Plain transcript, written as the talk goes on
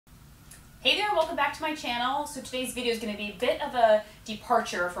Hey there, welcome back to my channel. So today's video is going to be a bit of a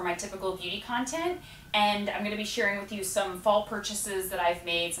departure from my typical beauty content, and I'm going to be sharing with you some fall purchases that I've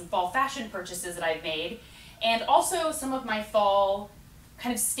made, some fall fashion purchases that I've made, and also some of my fall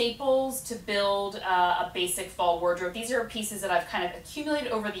kind of staples to build a basic fall wardrobe. These are pieces that I've kind of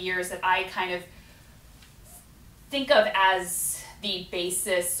accumulated over the years that I kind of think of as the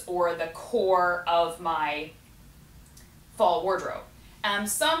basis or the core of my fall wardrobe.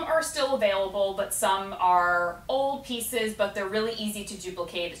 Some are still available, but some are old pieces, but they're really easy to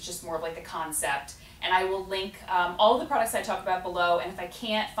duplicate. It's just more of like the concept. And I will link all of the products I talk about below, and if I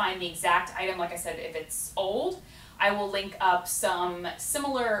can't find the exact item, like I said, if it's old, I will link up some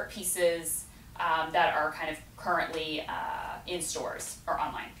similar pieces that are kind of currently in stores or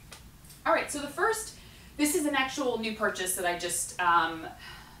online. All right, so the first, this is an actual new purchase that I just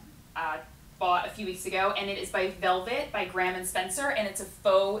bought a few weeks ago, and it is by Velvet by Graham & Spencer, and it's a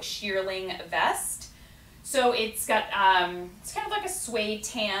faux shearling vest. So it's got, it's kind of like a suede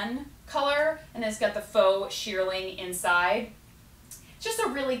tan color, and then it's got the faux shearling inside. It's just a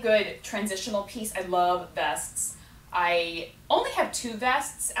really good transitional piece. I love vests. I only have 2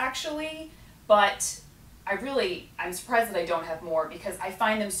 vests actually, but I'm surprised that I don't have more because I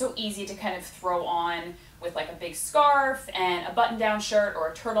find them so easy to kind of throw on with like a big scarf and a button-down shirt or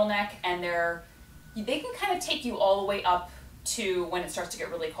a turtleneck, and they can kind of take you all the way up to when it starts to get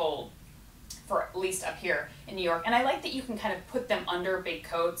really cold, for at least up here in New York. And I like that you can kind of put them under big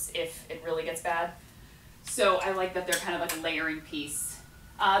coats if it really gets bad. So I like that they're kind of like a layering piece.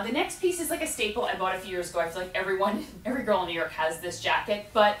 The next piece is like a staple I bought a few years ago. I feel like every girl in New York has this jacket,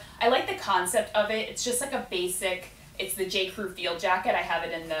 but I like the concept of it. It's just like a basic, it's the J. Crew field jacket. I have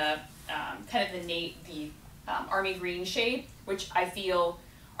it in the kind of the army green shade, which I feel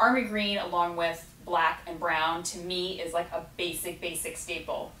army green along with black and brown to me is like a basic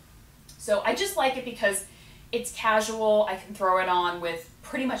staple. So I just like it because it's casual. I can throw it on with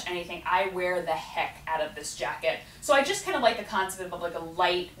pretty much anything. I wear the heck out of this jacket. So I just kind of like the concept of like a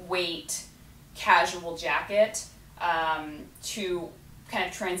lightweight casual jacket to kind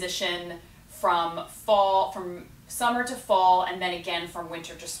of transition from summer to fall, and then again from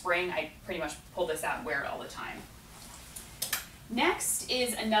winter to spring. I pretty much pull this out and wear it all the time. Next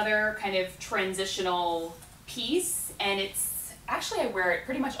is another kind of transitional piece, and it's actually I wear it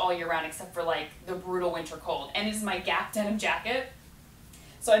pretty much all year round except for like the brutal winter cold, and it is my Gap denim jacket.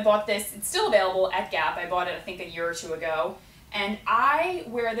 So I bought this, it's still available at Gap. I bought it I think a year or 2 ago, and I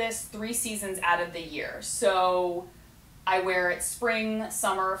wear this 3 seasons out of the year. So I wear it spring,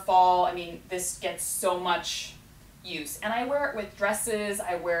 summer, fall. I mean, this gets so much use, and I wear it with dresses,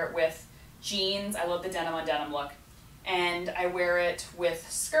 I wear it with jeans. I love the denim on denim look, and I wear it with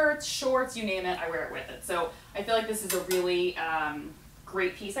skirts, shorts, you name it, I wear it with it. So I feel like this is a really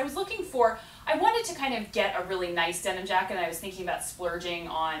great piece. I wanted to kind of get a really nice denim jacket, and I was thinking about splurging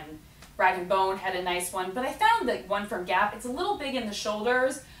on Rag & Bone, had a nice one, but I found the one from Gap, it's a little big in the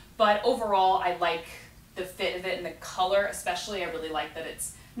shoulders, but overall I like the fit of it and the color especially. I really like that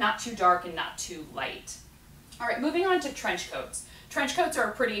it's not too dark and not too light. All right, moving on to trench coats. Trench coats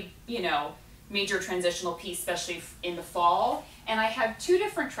are a pretty, major transitional piece, especially in the fall. And I have 2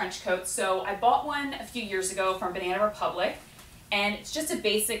 different trench coats. So I bought one a few years ago from Banana Republic, and it's just a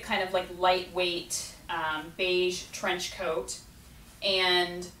basic kind of like lightweight beige trench coat.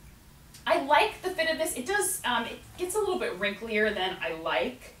 And I like the fit of this. It does, it gets a little bit wrinklier than I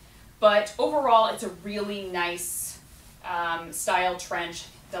like, but overall it's a really nice style trench,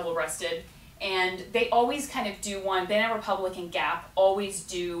 double-breasted. And they always kind of do one, Banana Republic and Gap always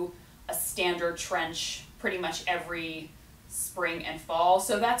do a standard trench pretty much every spring and fall.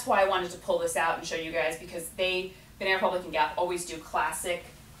 So that's why I wanted to pull this out and show you guys, because Banana Republic and Gap always do classic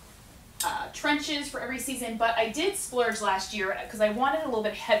trenches for every season. But I did splurge last year because I wanted a little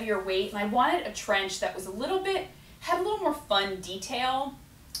bit heavier weight, and I wanted a trench that was had a little more fun detail.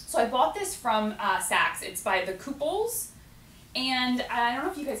 So I bought this from Saks. It's by the Couples. And I don't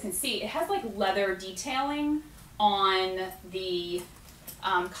know if you guys can see, it has like leather detailing on the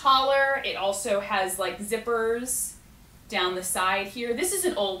collar. It also has like zippers down the side here. This is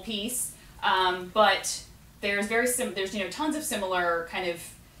an old piece, but there's tons of similar kind of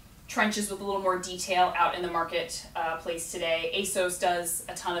trenches with a little more detail out in the marketplace today. ASOS does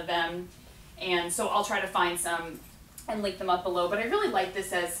a ton of them, and so I'll try to find some and link them up below. But I really like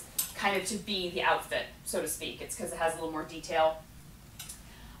this as kind of to be the outfit, so to speak. It's because it has a little more detail.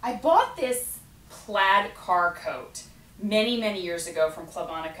 I bought this plaid car coat many years ago from Club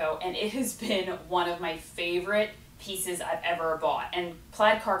Monaco, and it has been one of my favorite pieces I've ever bought. And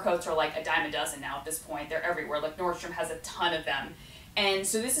plaid car coats are like a dime a dozen now at this point. They're everywhere. Like Nordstrom has a ton of them. And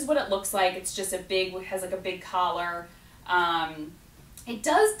so this is what it looks like. It's just it has like a big collar. It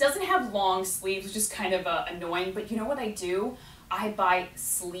doesn't have long sleeves, which is kind of annoying, but you know what I do? I buy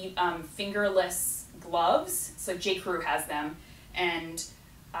fingerless gloves. So J. Crew has them, and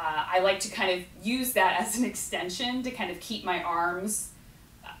I like to kind of use that as an extension to kind of keep my arms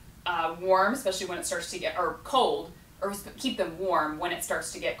warm, especially when it starts to get, or cold, or keep them warm when it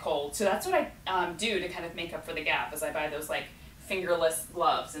starts to get cold. So that's what I do to kind of make up for the gap, is I buy those like fingerless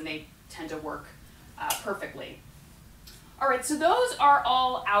gloves, and they tend to work perfectly. All right, so those are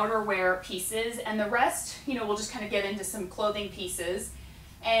all outerwear pieces, and the rest, we'll just kind of get into some clothing pieces.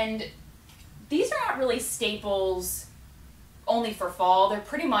 And these are not really staples only for fall. They're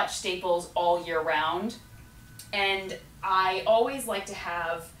pretty much staples all year round. And I always like to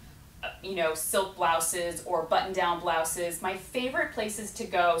have, silk blouses or button-down blouses. My favorite places to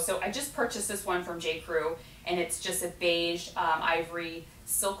go, so I just purchased this one from J. Crew, and it's just a beige ivory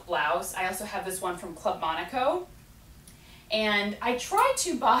silk blouse. I also have this one from Club Monaco. And I try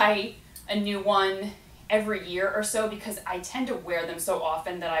to buy a new one every year or so because I tend to wear them so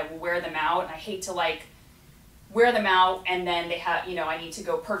often that I will wear them out. And I hate to like wear them out and then they have, I need to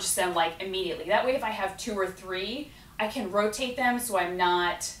go purchase them like immediately. That way if I have 2 or 3, I can rotate them so I'm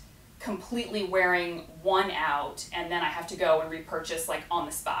not completely wearing one out and then I have to go and repurchase like on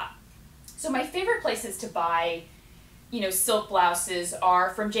the spot. So my favorite places to buy, silk blouses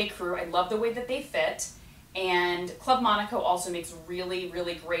are from J. Crew. I love the way that they fit. And Club Monaco also makes really,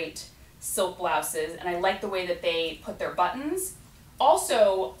 really great silk blouses, and I like the way that they put their buttons.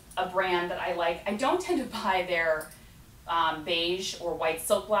 Also, a brand that I like, I don't tend to buy their beige or white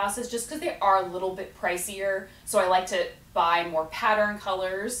silk blouses just because they are a little bit pricier, so I like to buy more pattern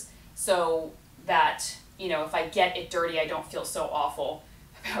colors so that, if I get it dirty, I don't feel so awful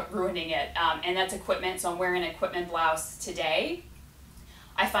about ruining it. And that's equipment, so I'm wearing an equipment blouse today.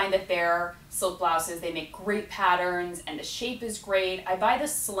 I find that their silk blouses, they make great patterns and the shape is great. I buy the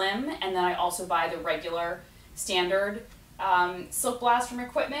slim and then I also buy the regular standard silk blouse from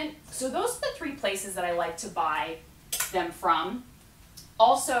equipment. So those are the 3 places that I like to buy them from.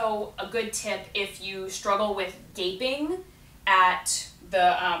 Also, a good tip if you struggle with gaping at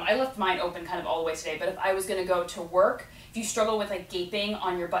the, I left mine open kind of all the way today, but if I was gonna go to work, if you struggle with like gaping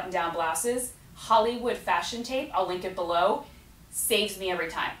on your button-down blouses, Hollywood fashion tape, I'll link it below, saves me every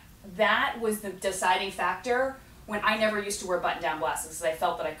time. That was the deciding factor when I never used to wear button-down blouses because I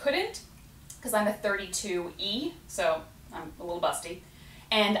felt that I couldn't, because I'm a 32E, so I'm a little busty.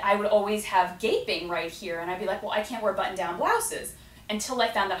 And I would always have gaping right here, and I'd be like, well, I can't wear button-down blouses, until I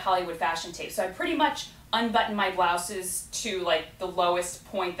found that Hollywood fashion tape. So I pretty much unbutton my blouses to like the lowest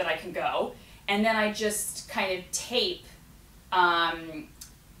point that I can go, and then I just kind of tape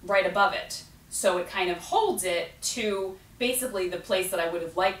right above it. So it kind of holds it to basically the place that I would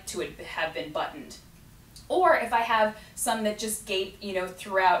have liked to have been buttoned. Or if I have some that just gape,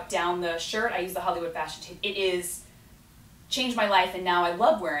 throughout down the shirt, I use the Hollywood fashion tape. It is changed my life, and now I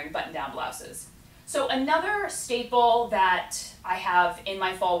love wearing button-down blouses. So another staple that I have in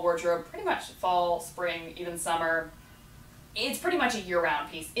my fall wardrobe, pretty much fall, spring, even summer, it's pretty much a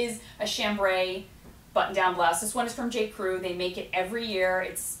year-round piece, is a chambray button-down blouse. This one is from J. Crew. They make it every year.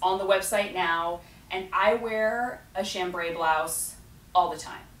 It's on the website now. And I wear a chambray blouse all the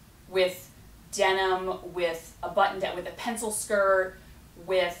time with denim, with a button-down, with a pencil skirt,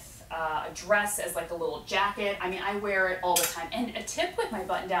 with a dress as like a little jacket. I mean, I wear it all the time. And a tip with my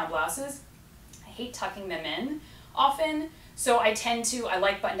button-down blouses, I hate tucking them in often. So I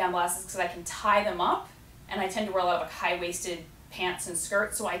like button-down blouses because I can tie them up, and I tend to wear a lot of like high-waisted pants and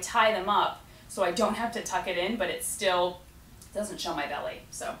skirts, so I tie them up so I don't have to tuck it in, but it still doesn't show my belly.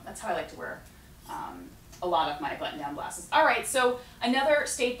 So that's how I like to wear a lot of my button-down blouses. All right, so another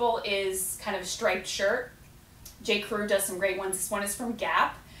staple is kind of a striped shirt. J. Crew does some great ones. This one is from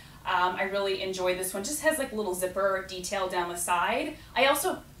Gap. I really enjoy this one. Just has like a little zipper detail down the side. I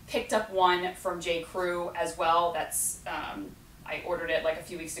also picked up one from J. Crew as well. That's I ordered it like a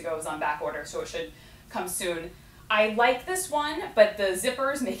few weeks ago. It was on back order, so it should come soon. I like this one, but the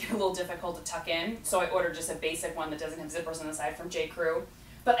zippers make it a little difficult to tuck in, so I ordered just a basic one that doesn't have zippers on the side from J. Crew.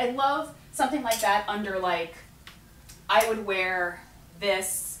 But I love something like that under, like, I would wear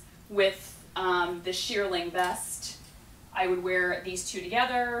this with the shearling vest. I would wear these two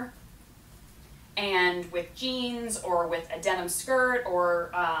together, and with jeans or with a denim skirt,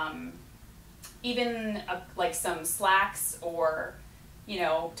 or even like some slacks, or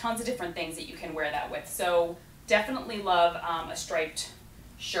tons of different things that you can wear that with. So definitely love a striped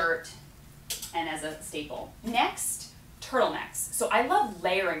shirt and as a staple. Next, turtlenecks. So I love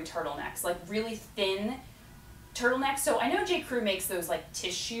layering turtlenecks, like really thin turtlenecks. So I know J. Crew makes those like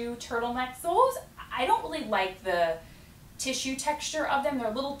tissue turtlenecks. Those, I don't really like the tissue texture of them.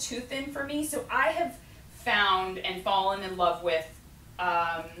 They're a little too thin for me. So I have found and fallen in love with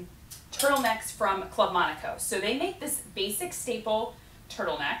turtlenecks from Club Monaco. So they make this basic staple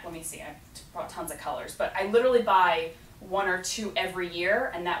turtleneck. Let me see, I brought tons of colors, but I literally buy 1 or 2 every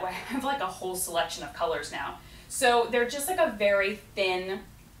year, and that way I have like a whole selection of colors now. So they're just like a very thin,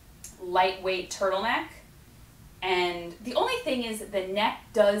 lightweight turtleneck. And the only thing is the neck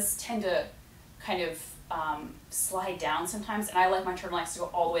does tend to kind of slide down sometimes, and I like my turtlenecks to go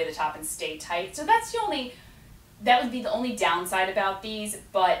all the way to the top and stay tight. So that would be the only downside about these,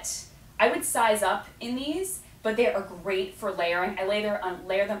 but I would size up in these, but they are great for layering. I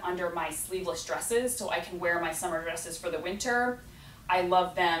layer them under my sleeveless dresses so I can wear my summer dresses for the winter. I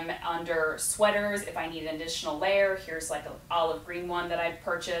love them under sweaters if I need an additional layer. Here's like an olive green one that I've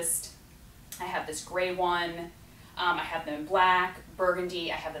purchased. I have this gray one. I have them in black,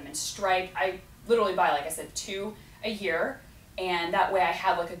 burgundy. I have them in striped. I literally buy, like I said, 2 a year, and that way I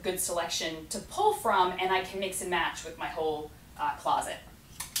have like a good selection to pull from, and I can mix and match with my whole closet.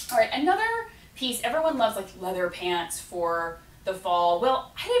 All right, another piece, everyone loves like leather pants for the fall.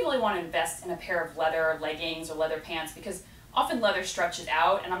 Well, I didn't really want to invest in a pair of leather leggings or leather pants because often leather stretches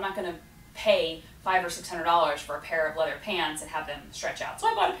out, and I'm not going to pay $500 or $600 for a pair of leather pants and have them stretch out. So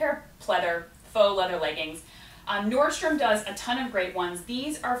I bought a pair of faux leather leggings. Nordstrom does a ton of great ones.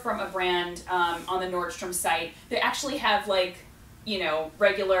 These are from a brand on the Nordstrom site. They actually have like, you know,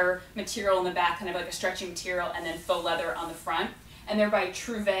 regular material in the back, kind of like a stretchy material, and then faux leather on the front. And they're by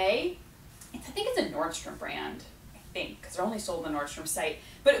Trouvé. I think it's a Nordstrom brand, I think, because they're only sold on the Nordstrom site.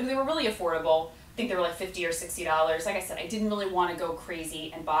 But they were really affordable. I think they were like $50 or $60. Like I said, I didn't really want to go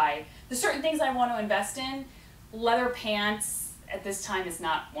crazy and buy the certain things I want to invest in. Leather pants at this time is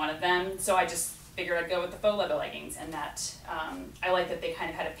not one of them, so I just figured I'd go with the faux leather leggings, and that I like that they kind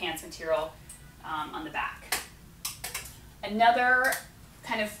of had a pants material on the back. Another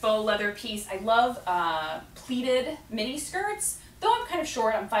kind of faux leather piece, I love pleated midi skirts. Though I'm kind of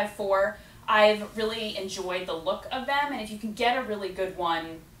short, I'm 5'4", I've really enjoyed the look of them, and if you can get a really good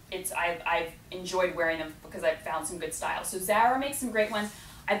one, I've enjoyed wearing them because I've found some good style. So Zara makes some great ones.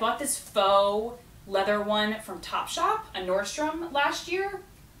 I bought this faux leather one from Topshop, a Nordstrom, last year.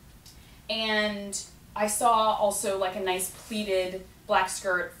 And I saw also like a nice pleated black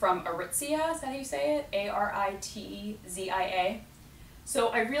skirt from Aritzia, is that how you say it? A-R-I-T-Z-I-A. So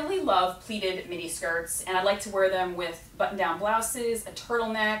I really love pleated midi skirts, and I like to wear them with button-down blouses, a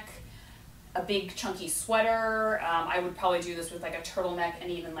turtleneck, a big chunky sweater. I would probably do this with like a turtleneck and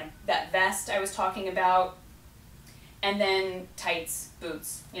even like that vest I was talking about. And then tights,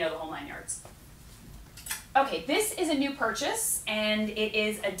 boots, you know, the whole 9 yards. Okay, this is a new purchase, and it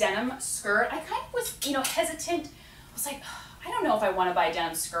is a denim skirt. I kind of was, you know, hesitant. I was like, I don't know if I want to buy a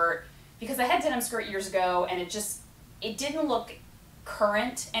denim skirt, because I had denim skirt years ago, and it didn't look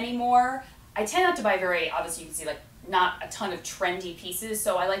current anymore. I tend not to buy obviously you can see, like, not a ton of trendy pieces,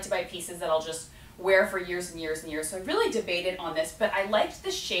 so I like to buy pieces that I'll just wear for years and years and years. So I really debated on this, but I liked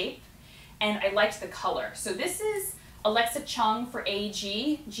the shape, and I liked the color. So this is Alexa Chung for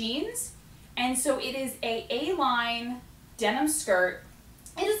AG Jeans. And so it is a A-line denim skirt.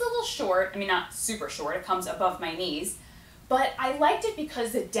 It is a little short, I mean not super short, it comes above my knees, but I liked it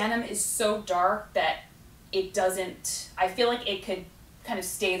because the denim is so dark that it doesn't, I feel like it could kind of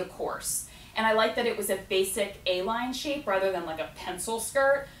stay the course. And I like that it was a basic A-line shape rather than like a pencil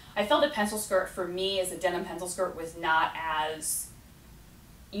skirt. I felt a pencil skirt for me as a denim pencil skirt was not as,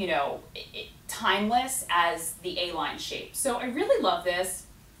 you know, timeless as the A-line shape. So I really love this.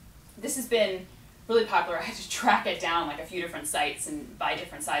 This has been really popular. I had to track it down like a few different sites and buy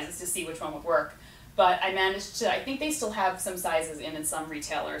different sizes to see which one would work. But I managed to, I think they still have some sizes in some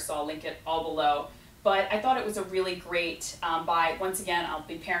retailers, so I'll link it all below. But I thought it was a really great buy. Once again, I'll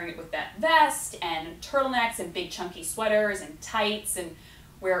be pairing it with that vest and turtlenecks and big chunky sweaters and tights, and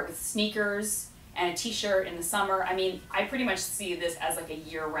wear it with sneakers and a t-shirt in the summer. I mean, I pretty much see this as like a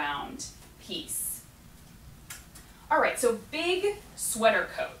year-round piece. All right, so big sweater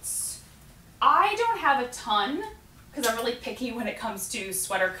coats. I don't have a ton because I'm really picky when it comes to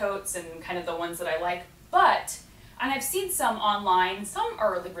sweater coats and kind of the ones that I like, and I've seen some online, some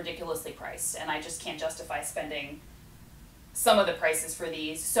are like ridiculously priced, and I just can't justify spending some of the prices for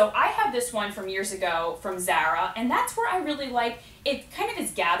these. So I have this one from years ago from Zara, and that's where I really like, it kind of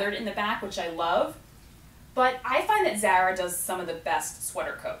is gathered in the back, which I love, but I find that Zara does some of the best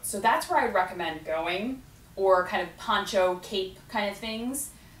sweater coats. So that's where I'd recommend going, or kind of poncho, cape kind of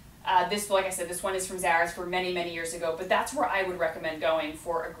things. This, like I said, this one is from Zara, it's from many, many years ago, but that's where I would recommend going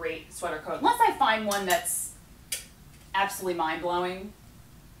for a great sweater coat. Unless I find one that's absolutely mind-blowing,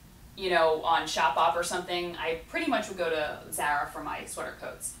 you know, on Shopbop or something, I pretty much would go to Zara for my sweater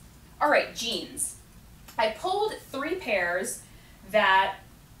coats. All right, jeans. I pulled 3 pairs that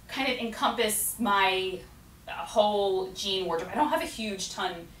kind of encompass my whole jean wardrobe. I don't have a huge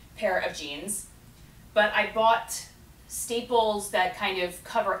pair of jeans, but I bought staples that kind of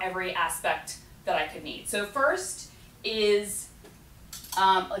cover every aspect that I could need. So first is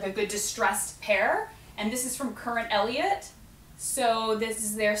like a good distressed pair, and this is from Current Elliott. So this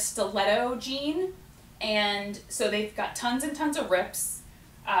is their stiletto jean, and so they've got tons and tons of rips.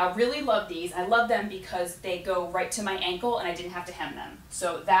 Really love these. I love them because they go right to my ankle and I didn't have to hem them.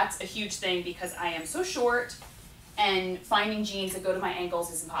 So that's a huge thing because I am so short and finding jeans that go to my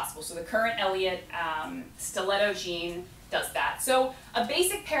ankles is impossible. So the Current Elliott stiletto jean does that. So a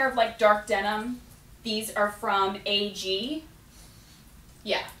basic pair of like dark denim. These are from AG.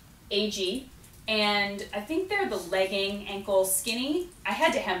 Yeah, AG. And I think they're the legging ankle skinny. I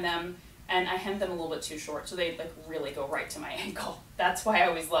had to hem them, and I hemmed them a little bit too short, so they like really go right to my ankle. That's why I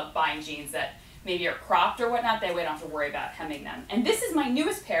always love buying jeans that maybe are cropped or whatnot. That way I don't have to worry about hemming them. And this is my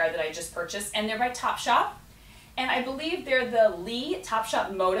newest pair that I just purchased, and they're by Topshop. And I believe they're the Lee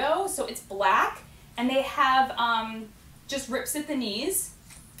Topshop Moto, so it's black, and they have just rips at the knees.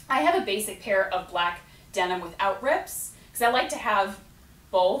 I have a basic pair of black denim without rips, because I like to have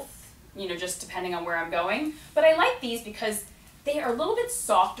both, you know, just depending on where I'm going. But I like these because they are a little bit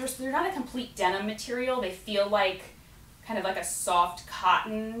softer, so they're not a complete denim material. They feel like kind of like a soft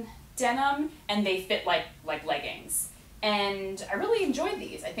cotton denim, and they fit like leggings. And I really enjoyed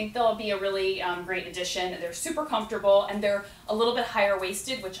these. I think they'll be a really great addition. They're super comfortable, and they're a little bit higher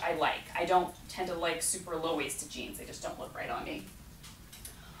waisted, which I like. I don't tend to like super low waisted jeans. They just don't look right on me.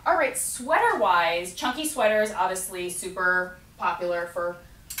 All right, sweater wise, chunky sweaters, obviously super popular for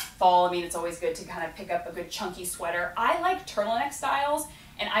fall. I mean, it's always good to kind of pick up a good chunky sweater. I like turtleneck styles,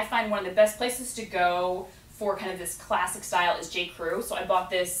 and I find one of the best places to go for kind of this classic style is J. Crew. So I bought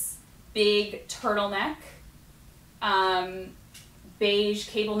this big turtleneck beige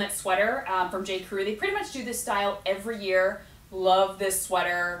cable knit sweater from J. Crew. They pretty much do this style every year. Love this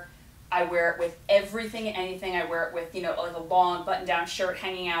sweater. I wear it with everything and anything. I wear it with, you know, like a long button-down shirt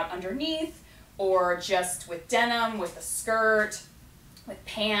hanging out underneath, or just with denim, with a skirt, with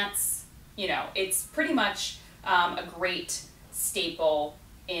pants. You know, it's pretty much a great staple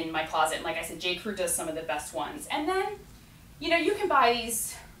in my closet. And like I said, J. Crew does some of the best ones. And then, you know, you can buy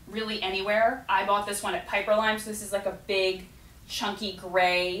these really anywhere. I bought this one at Piperlime, so this is like a big, chunky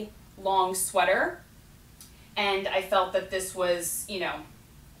gray long sweater. And I felt that this was, you know,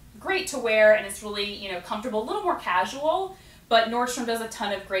 great to wear, and it's really, you know, comfortable, a little more casual, but Nordstrom does a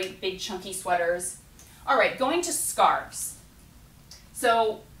ton of great big chunky sweaters. All right, going to scarves.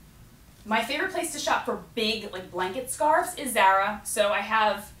 So my favorite place to shop for big like blanket scarves is Zara. So I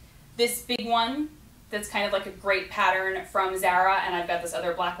have this big one that's kind of like a great pattern from Zara, and I've got this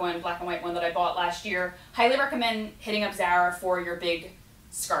other black and white one that I bought last year. Highly recommend hitting up Zara for your big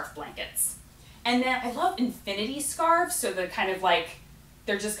scarf blankets. And then I love infinity scarves, so the kind of like,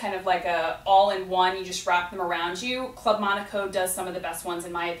 they're just kind of like a all-in-one, you just wrap them around you. Club Monaco does some of the best ones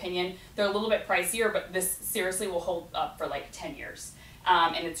in my opinion. They're a little bit pricier, but this seriously will hold up for like 10 years.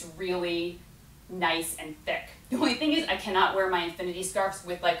 And it's really nice and thick. The only thing is I cannot wear my infinity scarves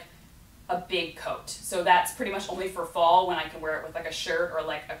with like a big coat. So that's pretty much only for fall, when I can wear it with like a shirt or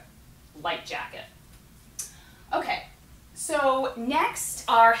like a light jacket. Okay, so next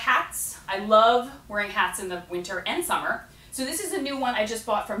are hats. I love wearing hats in the winter and summer. So this is a new one I just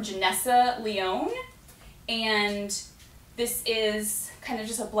bought from Janessa Leone, and this is kind of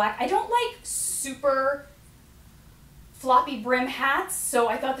just a black. I don't like super floppy brim hats, so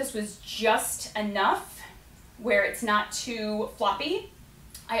I thought this was just enough where it's not too floppy.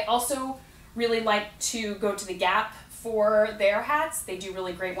 I also really like to go to the Gap for their hats. They do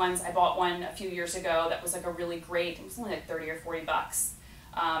really great ones. I bought one a few years ago that was like a really great, it was only like 30 or 40 bucks.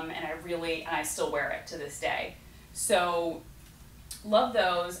 And I still wear it to this day. So love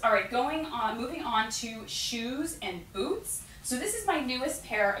those. All right, moving on to shoes and boots. So this is my newest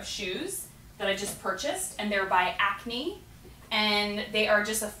pair of shoes that I just purchased, and they're by Acne, and they are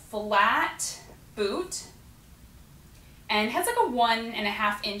just a flat boot, and it has like a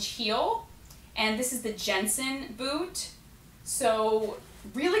 1.5 inch heel, and this is the Jensen boot. So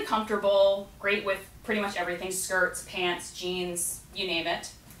really comfortable, great with pretty much everything, skirts, pants, jeans, you name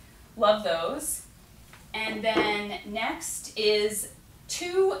it. Love those. And then next is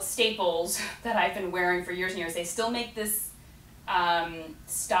 2 staples that I've been wearing for years and years. They still make this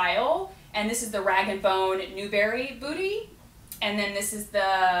style, and this is the Rag & Bone Newberry bootie. And then this is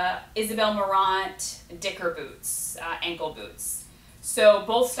the Isabel Marant Dicker boots, ankle boots. So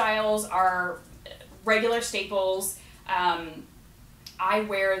both styles are regular staples. I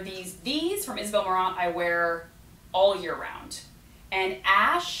wear these from Isabel Marant I wear all year round. And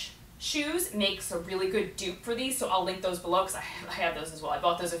Ash Shoes makes a really good dupe for these, so I'll link those below because I have those as well. I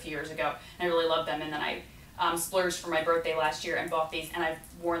bought those a few years ago and I really love them, and then I splurged for my birthday last year and bought these, and I've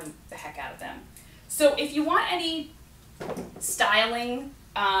worn the heck out of them. So if you want any styling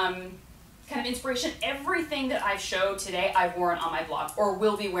kind of inspiration, everything that I've showed today I've worn on my blog or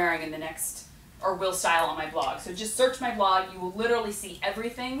will be wearing in the next, or will style on my blog. So just search my blog, you will literally see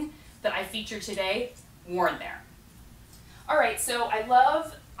everything that I featured today worn there. Alright, so I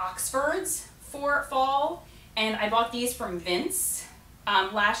love Oxfords for fall, and I bought these from Vince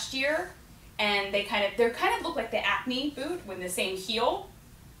last year, and they kind of look like the Acne boot with the same heel.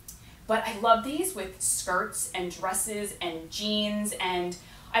 But I love these with skirts and dresses and jeans, and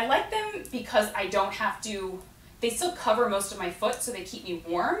I like them because I don't have to, they still cover most of my foot so they keep me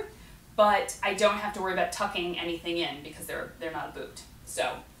warm, but I don't have to worry about tucking anything in because they're not a boot.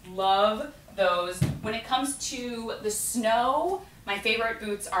 So love those. When it comes to the snow, my favorite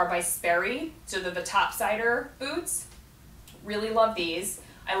boots are by Sperry, so they're the topsider boots. Really love these.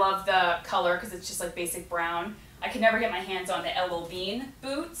 I love the color because it's just like basic brown. I could never get my hands on the LL Bean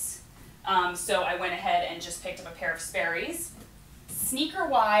boots, so I went ahead and just picked up a pair of Sperry's.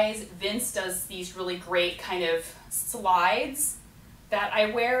 Sneaker-wise, Vince does these really great kind of slides that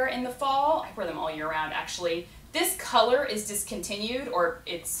I wear in the fall. I wear them all year round, actually. This color is discontinued, or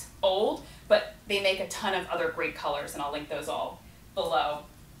it's old, but they make a ton of other great colors, and I'll link those all below.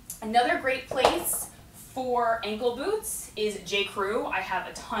 Another great place for ankle boots is J. Crew. I have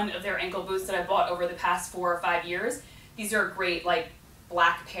a ton of their ankle boots that I bought over the past 4 or 5 years. These are a great like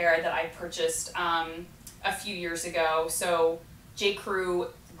black pair that I purchased a few years ago. So J. Crew,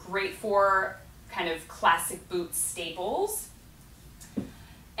 great for kind of classic boot staples.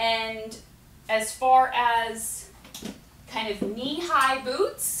 And as far as kind of knee-high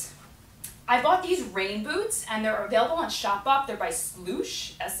boots, I bought these rain boots, and they're available on Shopbop. They're by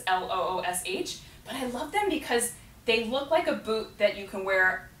Sloosh, S-L-O-O-S-H, but I love them because they look like a boot that you can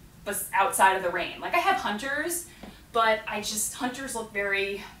wear outside of the rain. Like I have Hunters, but Hunters look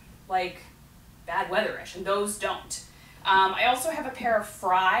very like bad weatherish, and those don't. I also have a pair of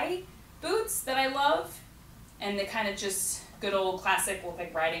Fry boots that I love, and they kind of just good old classic look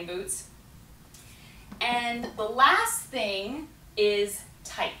like riding boots. And the last thing is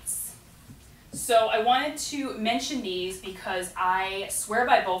tights. So I wanted to mention these because I swear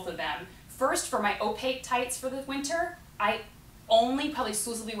by both of them. First, for my opaque tights for the winter, I only probably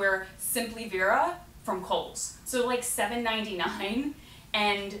exclusively wear Simply Vera from Kohl's. So like $7.99,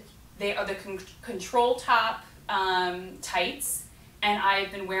 and they are the control top tights, and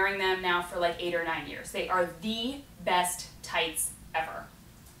I've been wearing them now for like 8 or 9 years. They are the best tights ever.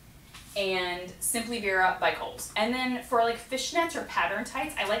 And Simply Vera by Kohl's. And then for like fishnets or pattern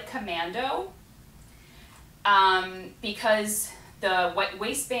tights, I like Commando because the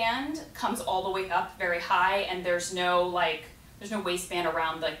waistband comes all the way up very high, and there's no waistband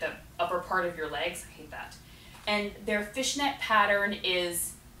around like the upper part of your legs. I hate that. And their fishnet pattern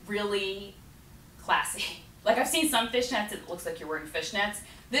is really classy. Like I've seen some fishnets, it looks like you're wearing fishnets.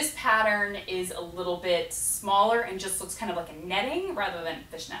 This pattern is a little bit smaller and just looks kind of like a netting rather than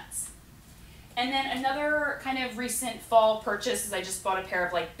fishnets. And then another kind of recent fall purchase is I just bought a pair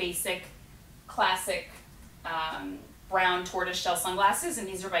of like basic, classic brown tortoiseshell sunglasses, and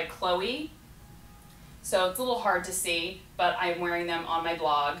these are by Chloe. So it's a little hard to see, but I'm wearing them on my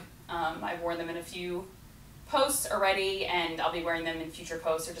blog. I've worn them in a few posts already, and I'll be wearing them in future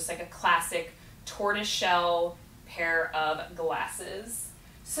posts. They're just like a classic tortoiseshell pair of glasses.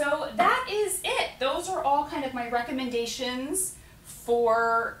 So that is it. Those are all kind of my recommendations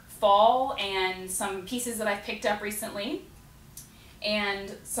for fall, and some pieces that I've picked up recently,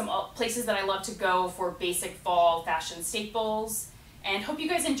 and some places that I love to go for basic fall fashion staples. And hope you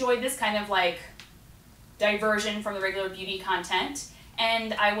guys enjoyed this kind of like diversion from the regular beauty content.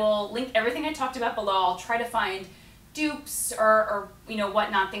 And I will link everything I talked about below. I'll try to find dupes or you know,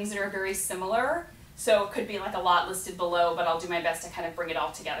 whatnot, things that are very similar. So it could be like a lot listed below, but I'll do my best to kind of bring it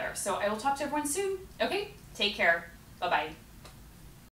all together. So I will talk to everyone soon. Okay, take care. Bye-bye.